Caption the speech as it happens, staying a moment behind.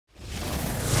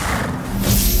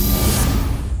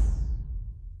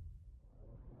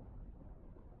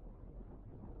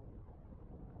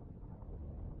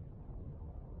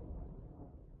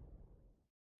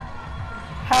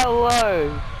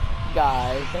Hello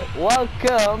guys,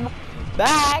 welcome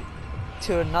back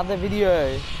to another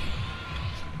video.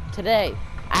 Today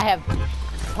I have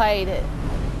played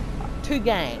 2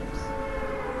 games.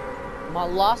 My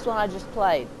last one I just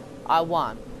played, I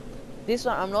won. This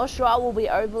one I'm not sure I will be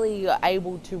overly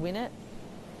able to win it,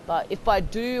 but if I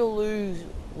do lose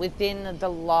within the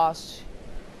last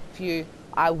few,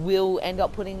 I will end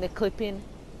up putting the clip in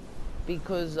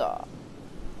because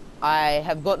I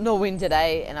have got no win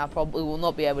today and I probably will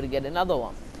not be able to get another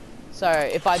one. So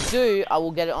if I do, I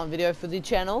will get it on video for the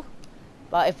channel,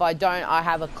 but if I don't, I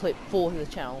have a clip for the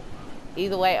channel.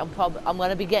 Either way, I'm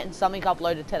going to be getting something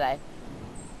uploaded today.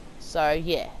 So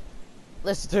yeah,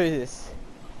 let's do this.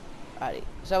 Alrighty,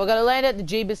 so we're going to land at the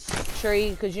Jeebus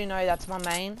tree because you know that's my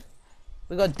main.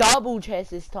 We got double chests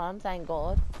this time, thank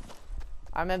God.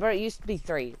 I remember it used to be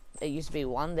 3. It used to be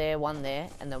one there,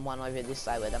 and then one over this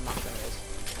side where the mushroom is.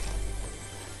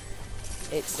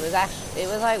 It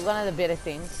was like one of the better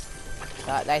things.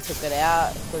 They took it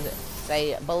out because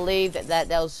they believed that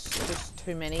there was just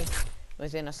too many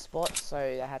within a spot, so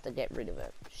they had to get rid of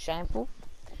it. Shameful,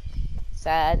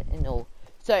 sad, and all.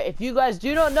 So if you guys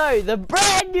do not know, the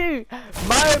brand new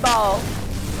mobile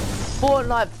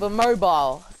Fortnite for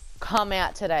mobile come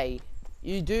out today.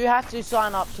 You do have to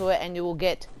sign up to it, and you will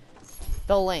get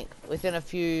the link within a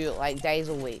few days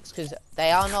or weeks, because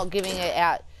they are not giving it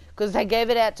out. Because they gave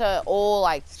it out to all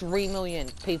 3 million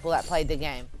people that played the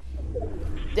game.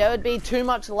 There would be too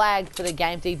much lag for the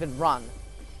game to even run.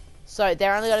 So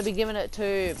they're only going to be giving it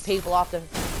to people after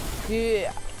few.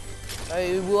 So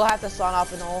you will have to sign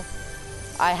up and all.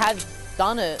 I have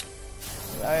done it.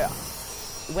 So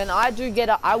when I do get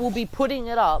it, I will be putting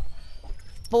it up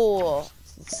for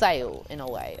sale in a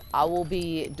way. I will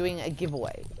be doing a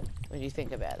giveaway when you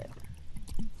think about it.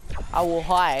 I will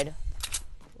hide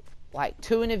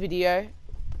 2 in a video,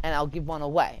 and I'll give 1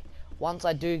 away once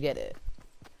I do get it,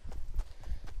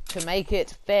 to make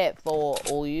it fair for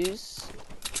all yous.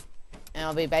 And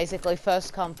I'll be basically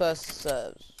first come first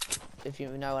serves, if you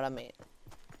know what I mean.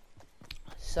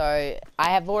 So I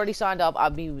have already signed up. I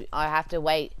have to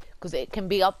wait because it can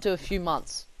be up to a few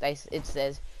months. It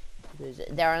says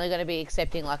they're only going to be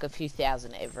accepting a few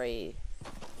thousand every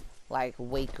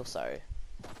week or so.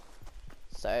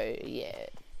 So yeah.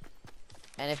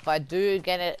 And if I do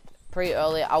get it pretty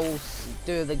early, I will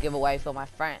do the giveaway for my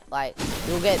friend.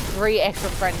 You'll get 3 extra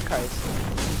friend codes.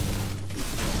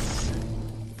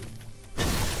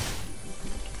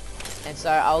 And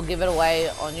so I'll give it away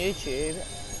on YouTube.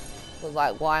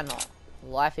 Because, why not?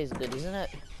 Life is good, isn't it?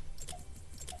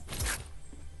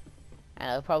 And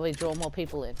it'll probably draw more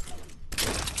people in.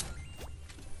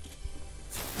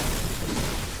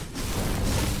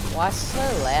 Why is it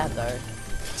so loud, though?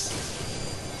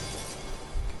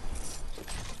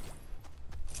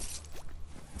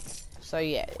 So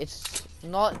yeah, it's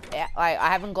not, I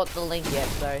haven't got the link yet,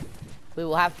 so we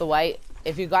will have to wait.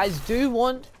 If you guys do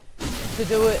want to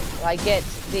do it, get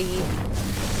the,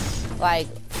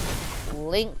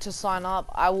 link to sign up,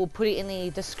 I will put it in the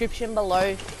description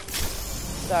below,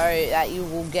 so that you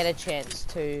will get a chance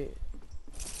to,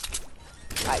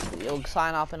 you'll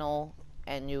sign up and all,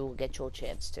 and you'll get your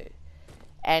chance to.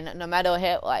 And no matter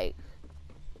how,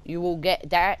 you will get,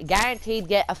 guaranteed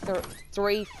get a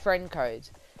 3 friend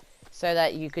codes, so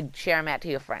that you could share them out to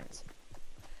your friends.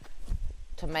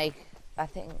 To make, I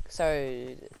think,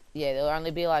 so, yeah, there'll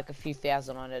only be a few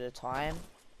thousand on at a time.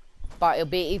 But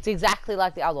it's exactly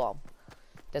like the other one.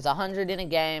 There's 100 in a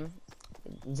game,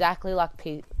 exactly like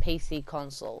PC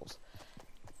consoles.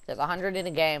 There's 100 in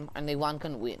a game, only 1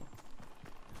 can win.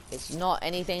 It's not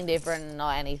anything different,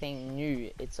 not anything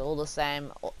new. It's all the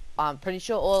same. I'm pretty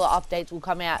sure all the updates will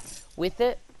come out with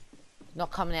it, not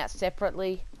coming out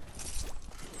separately.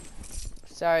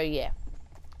 So yeah,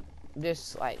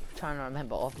 just trying to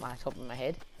remember off my top of my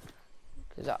head,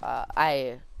 because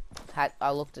I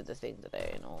looked at the thing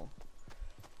today and all.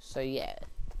 So yeah,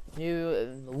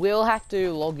 you will have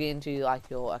to log into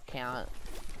your account,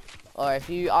 or if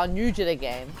you are new to the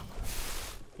game,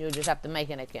 you'll just have to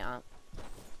make an account.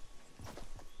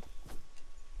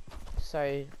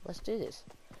 So let's do this.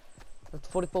 There's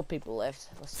 44 people left.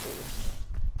 Let's do this.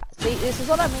 See, this is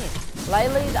what I mean.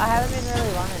 Lately, I haven't been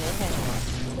really running in anymore.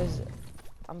 Because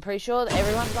I'm pretty sure that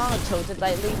everyone's gone tilted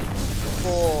lately.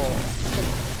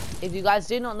 If you guys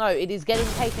do not know, it is getting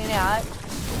taken out.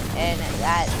 And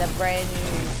that the brand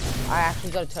new... I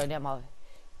actually got to turn down my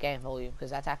game volume, because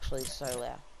that's actually so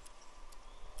loud.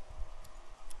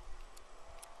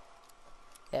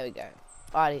 There we go.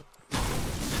 Alrighty.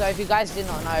 So if you guys did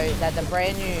not know that the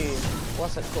brand new...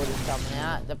 What's it called is coming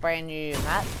out? The brand new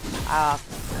map.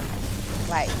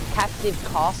 like captive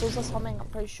castles or something, I'm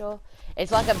pretty sure.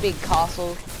 It's like a big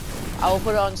castle. I will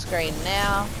put it on screen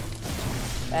now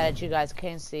that you guys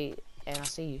can see, and I'll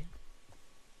see you.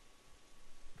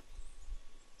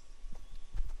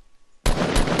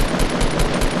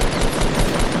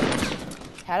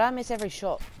 How did I miss every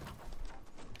shot?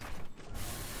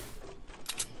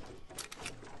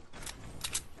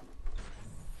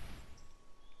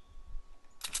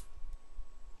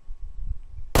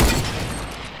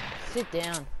 Sit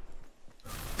down.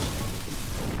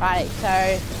 Right,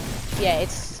 so yeah,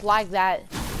 it's like that.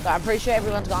 But I'm pretty sure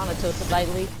everyone's gone to Tilted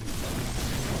lately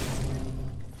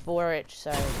for it,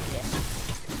 so yeah.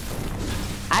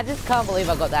 I just can't believe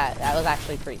I got that. That was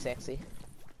actually pretty sexy.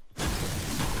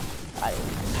 Right.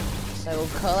 So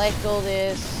we'll collect all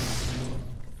this.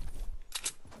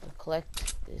 We'll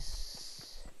collect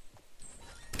this.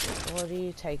 What do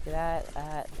you take? That.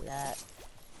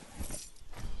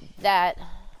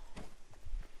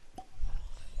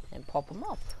 And pop them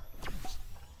off.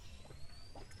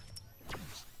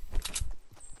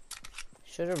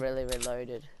 Should have really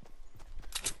reloaded.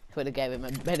 Would have gave him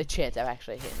a better chance of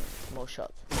actually hitting more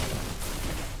shots.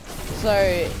 So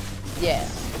yeah,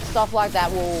 stuff like that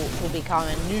will be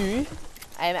coming new.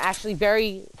 I'm actually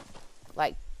very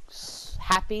like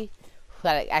happy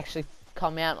that it actually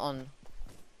come out on,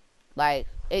 like,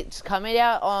 it's coming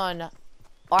out on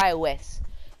iOS,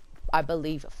 I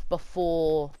believe,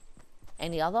 before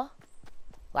any other,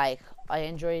 like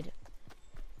Android,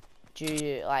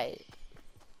 due, like,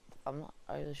 I'm not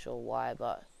really sure why,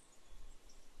 but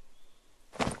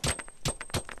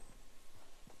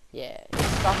yeah,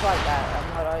 stuff like that I'm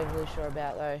not overly sure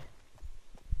about though.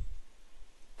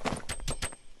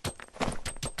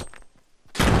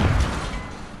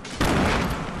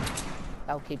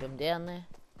 I'll keep him down there.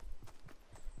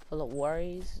 Full of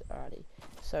worries. Alrighty.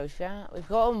 So we've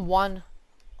gotten one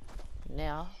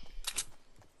now.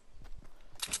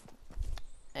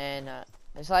 And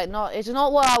it's like it's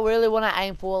not what I really want to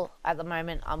aim for at the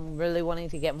moment. I'm really wanting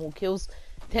to get more kills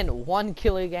than 1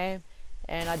 kill a game.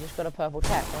 And I just got a purple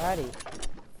tap. Alrighty.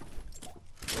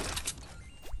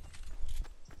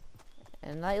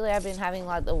 And lately I've been having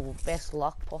like the best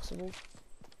luck possible.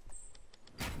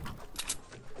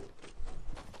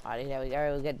 Alrighty, there we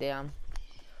go, we'll get down.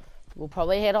 We'll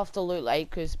probably head off to Loot Lake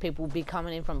because people will be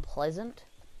coming in from Pleasant.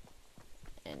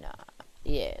 And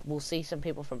yeah, we'll see some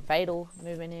people from Fatal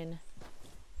moving in.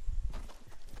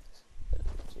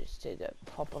 Just to go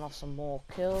popping off some more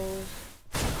kills.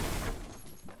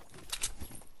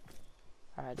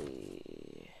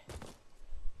 Alrighty.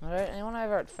 Anyone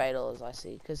over at Fatal as I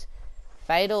see, because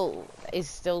Fatal is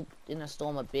still in a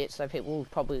storm a bit, so people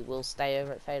probably will stay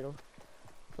over at Fatal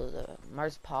for the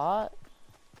most part.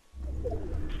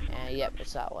 And yep,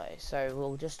 it's that way. So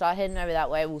we'll just start heading over that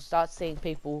way. We'll start seeing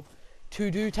people to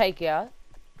do take out.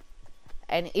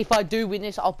 And if I do win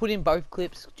this, I'll put in both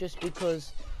clips just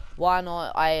because why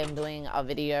not? I am doing a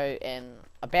video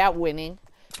about winning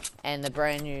and the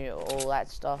brand new all that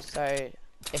stuff. So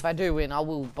if I do win, I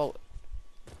will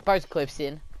both clips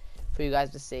in for you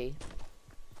guys to see.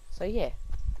 So yeah.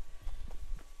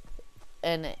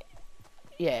 And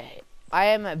yeah, I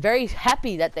am very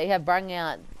happy that they have brought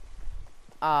out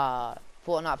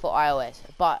Fortnite for iOS,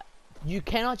 but you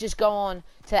cannot just go on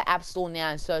to the App Store now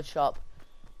and search up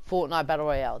Fortnite Battle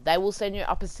Royale. They will send you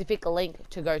a specific link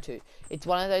to go to. It's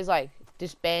one of those like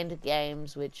disbanded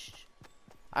games which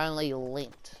only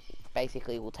linked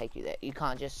basically will take you there. You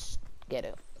can't just get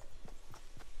it.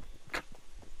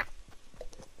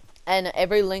 And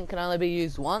every link can only be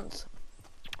used once.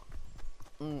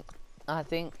 I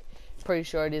think, pretty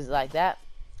sure it is like that.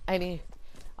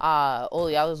 All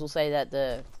the others will say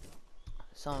that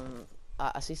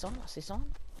I see someone.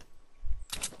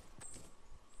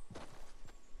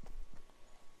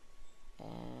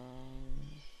 And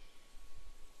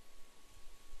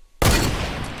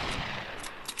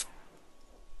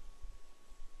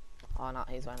oh no,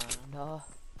 he's running under.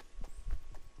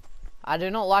 I do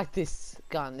not like this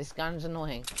gun. This gun's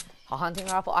annoying. A hunting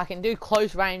rifle, I can do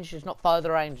close range, just not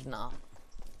further range enough.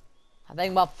 I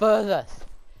think my furthest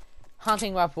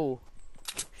hunting rifle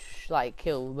like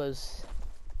kill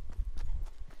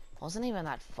wasn't even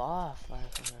that far.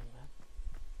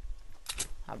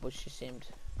 I bush just seemed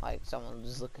like someone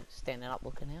was standing up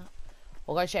looking out.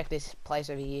 We'll go check this place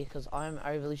over here because I'm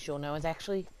overly sure no one's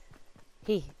actually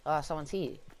here. Someone's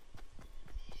here.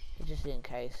 Just in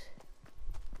case.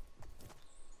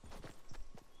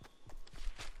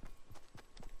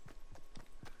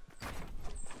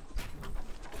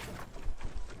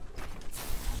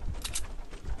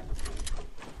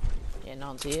 Yeah, no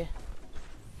one's here.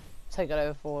 Take it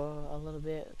over for a little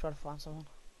bit, try to find someone.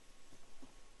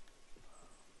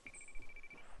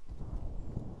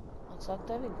 looks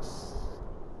like David's.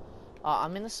 Oh,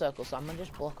 I'm in the circle, so I'm gonna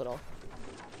just block it off.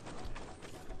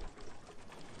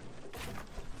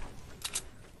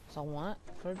 So I want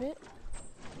it for a bit.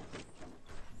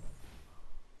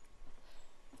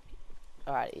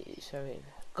 Alright, so we've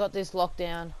got this locked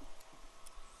down.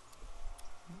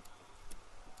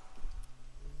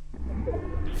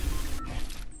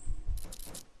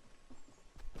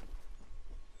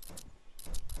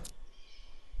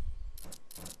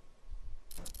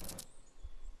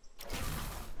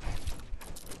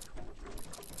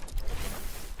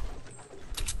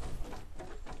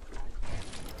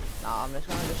 Nah, I'm just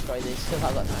gonna destroy these because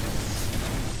I got no.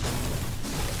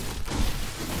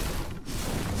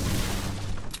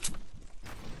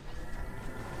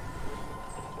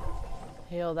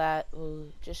 Heal that. We'll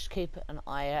just keep an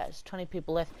eye out. There's 20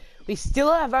 people left. We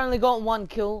still have only got 1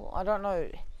 kill. I don't know.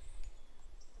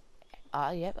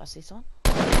 Yep, I see someone.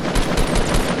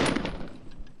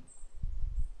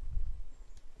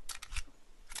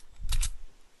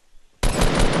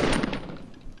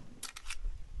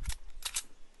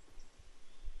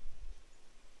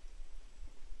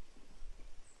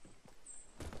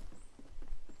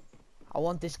 I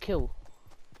want this kill.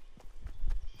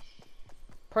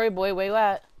 Pro boy, where you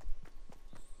at?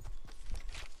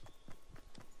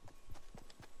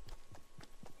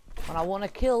 When I want to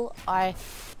kill, I...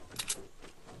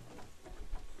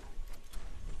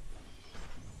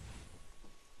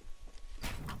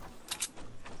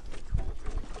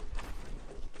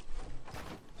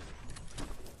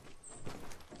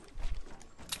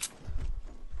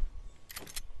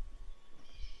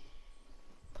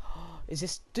 Is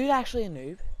this dude actually a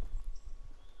noob?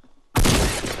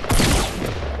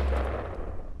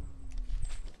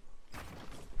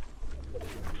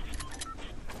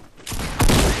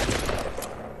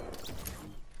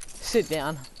 Sit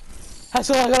down. That's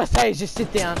all I gotta say is just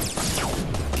sit down.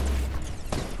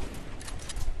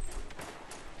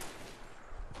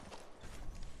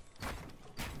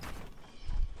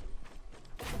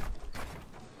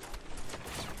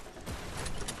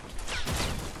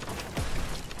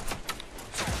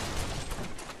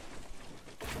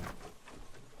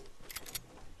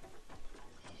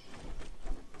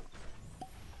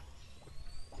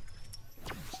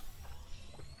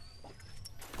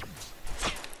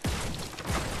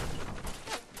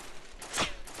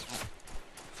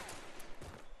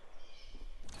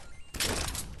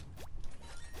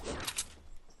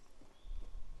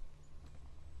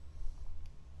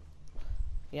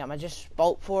 Yeah, I'm gonna just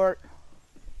bolt for it.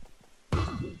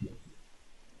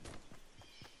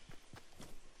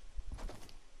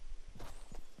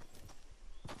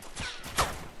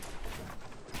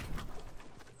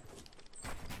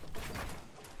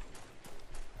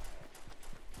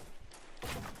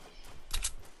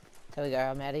 There we go,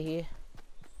 I'm out of here.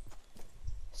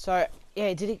 So,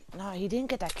 yeah, did he? No, he didn't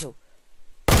get that kill.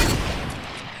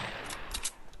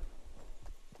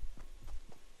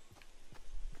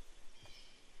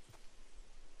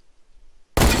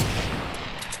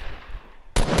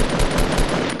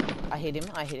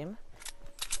 I hit him.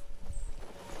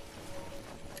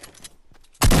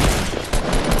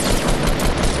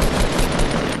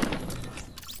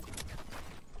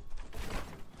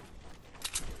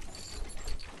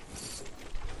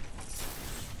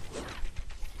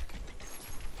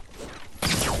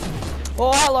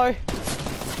 Oh, hello.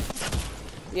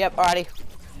 Yep, alrighty.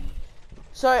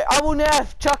 So, I will now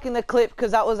chuck in the clip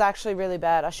because that was actually really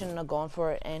bad. I shouldn't have gone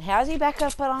for it. And how's he back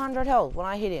up at 100 health when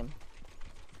I hit him?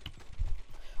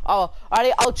 Oh,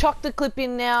 alrighty, I'll chuck the clip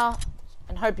in now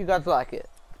and hope you guys like it.